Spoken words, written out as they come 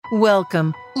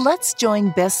Welcome. Let's join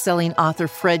best-selling author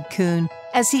Fred Kuhn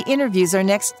as he interviews our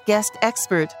next guest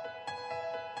expert.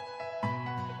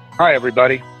 Hi,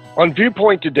 everybody. On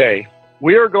Viewpoint today,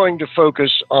 we are going to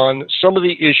focus on some of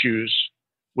the issues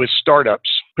with startups,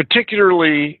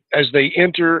 particularly as they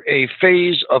enter a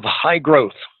phase of high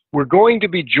growth. We're going to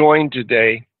be joined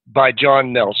today by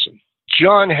John Nelson.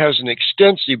 John has an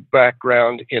extensive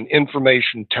background in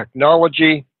information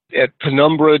technology. At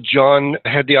Penumbra, John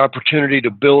had the opportunity to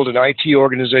build an IT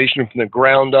organization from the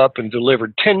ground up and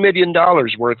delivered $10 million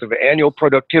worth of annual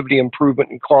productivity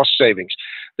improvement and cost savings.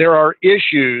 There are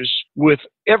issues with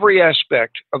every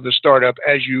aspect of the startup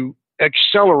as you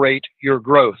accelerate your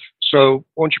growth. So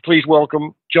won't you please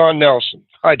welcome John Nelson.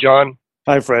 Hi, John.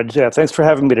 Hi, Fred. Yeah, thanks for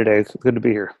having me today. Good to be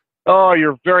here. Oh,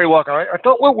 you're very welcome. I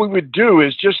thought what we would do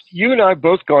is just, you and I have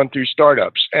both gone through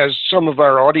startups, as some of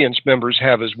our audience members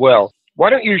have as well. Why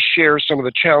don't you share some of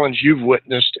the challenge you've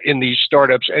witnessed in these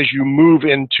startups as you move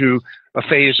into a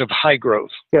phase of high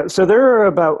growth? Yeah, so there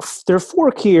are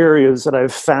four key areas that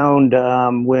I've found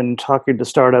when talking to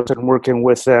startups and working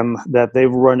with them that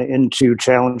they've run into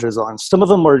challenges on. Some of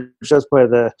them are just by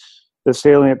the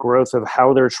salient growth of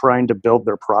how they're trying to build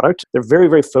their product. They're very,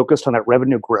 very focused on that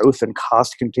revenue growth and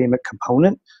cost containment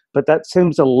component, but that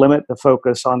seems to limit the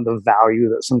focus on the value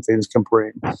that some things can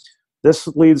bring. This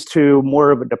leads to more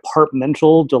of a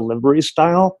departmental delivery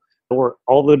style, where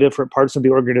all the different parts of the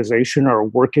organization are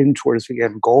working towards the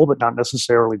end goal, but not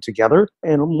necessarily together,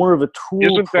 and more of a tool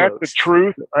Isn't approach. that the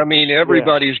truth? I mean,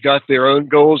 everybody's got their own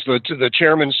goals. The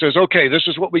chairman says, okay, this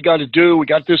is what we got to do. We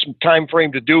got this time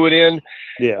frame to do it in.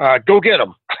 Yeah. Go get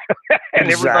them. And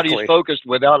Exactly. everybody's focused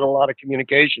without a lot of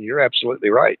communication. You're absolutely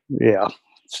right. Yeah.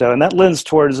 So, and that lends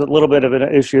towards a little bit of an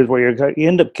issue where you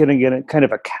end up getting in kind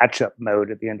of a catch-up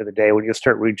mode at the end of the day when you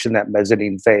start reaching that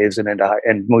mezzanine phase and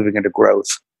moving into growth.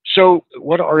 So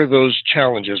what are those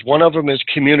challenges? One of them is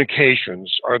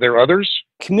communications. Are there others?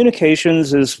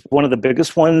 Communications is one of the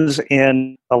biggest ones,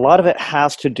 and a lot of it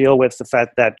has to deal with the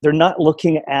fact that they're not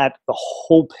looking at the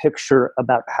whole picture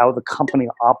about how the company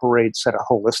operates at a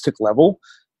holistic level.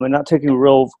 They're not taking a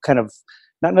real kind of,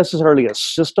 not necessarily a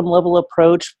system level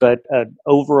approach, but an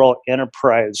overall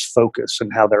enterprise focus in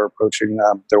how they're approaching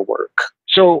their work.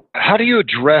 So how do you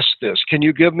address this? Can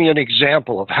you give me an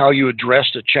example of how you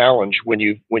addressed a challenge when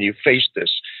you faced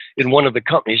this in one of the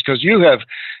companies? Because you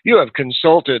have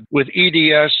consulted with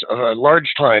EDS,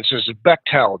 large clients such as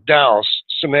Bechtel, Dow,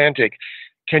 Symantec.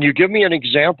 Can you give me an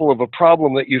example of a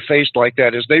problem that you faced like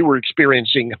that as they were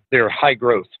experiencing their high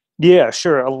growth? Yeah,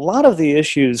 sure. A lot of the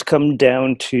issues come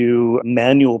down to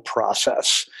manual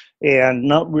process and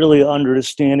not really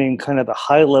understanding kind of the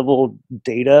high level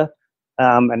data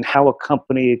and how a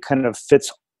company kind of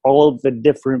fits all of the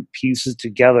different pieces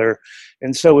together.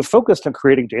 And so we focused on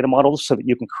creating data models so that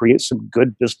you can create some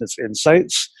good business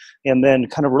insights and then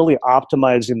kind of really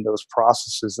optimizing those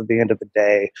processes at the end of the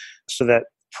day so that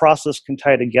process can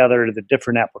tie together to the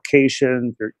different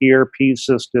applications, your ERP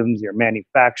systems, your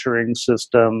manufacturing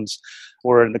systems,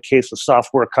 or in the case of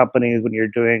software companies, when you're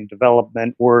doing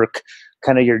development work,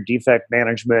 kind of your defect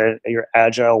management, your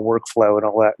agile workflow and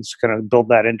all that. It's kind of build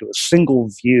that into a single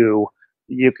view.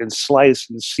 You can slice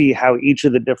and see how each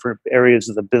of the different areas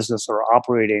of the business are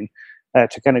operating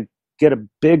to kind of get a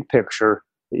big picture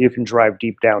that you can drive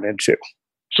deep down into.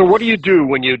 So what do you do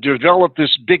when you develop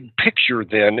this big picture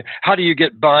then? How do you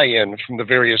get buy-in from the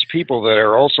various people that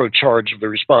are also charged with the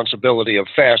responsibility of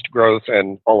fast growth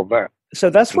and all of that? So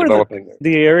that's where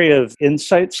the area of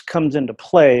insights comes into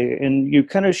play, and you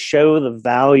kind of show the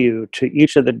value to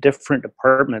each of the different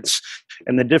departments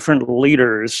and the different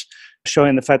leaders,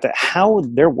 showing the fact that how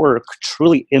their work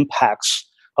truly impacts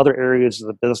other areas of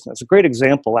the business. A great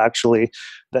example, actually,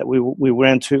 that we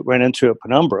ran into at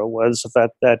Penumbra was the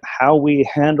fact that how we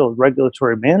handled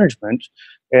regulatory management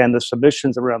and the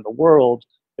submissions around the world,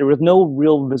 there was no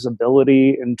real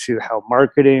visibility into how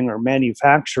marketing or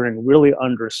manufacturing really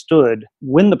understood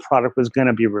when the product was going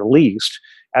to be released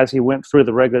as he went through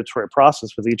the regulatory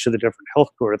process with each of the different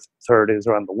healthcare authorities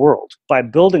around the world. By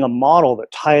building a model that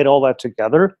tied all that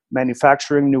together,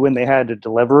 manufacturing knew when they had to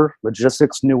deliver,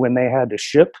 logistics knew when they had to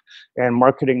ship, and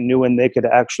marketing knew when they could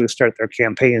actually start their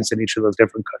campaigns in each of those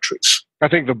different countries. I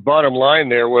think the bottom line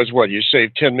there was what? You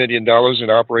saved $10 million in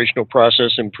operational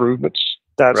process improvements?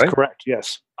 That's right? Correct,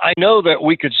 yes. I know that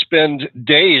we could spend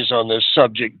days on this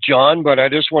subject, John, but I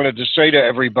just wanted to say to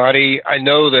everybody, I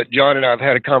know that John and I have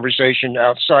had a conversation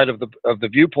outside of the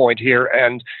viewpoint here,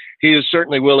 and he is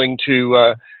certainly willing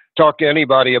to talk to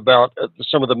anybody about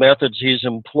some of the methods he's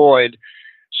employed.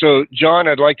 So, John,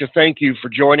 I'd like to thank you for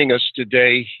joining us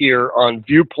today here on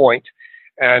Viewpoint.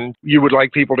 and you would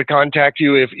like people to contact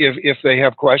you if they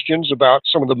have questions about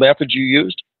some of the methods you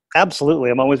used? Absolutely.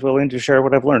 I'm always willing to share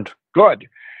what I've learned. Good.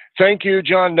 Thank you,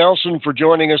 John Nelson, for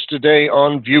joining us today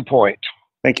on Viewpoint.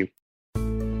 Thank you.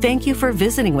 Thank you for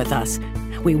visiting with us.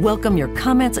 We welcome your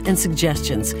comments and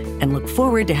suggestions and look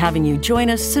forward to having you join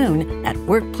us soon at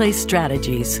Workplace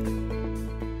Strategies.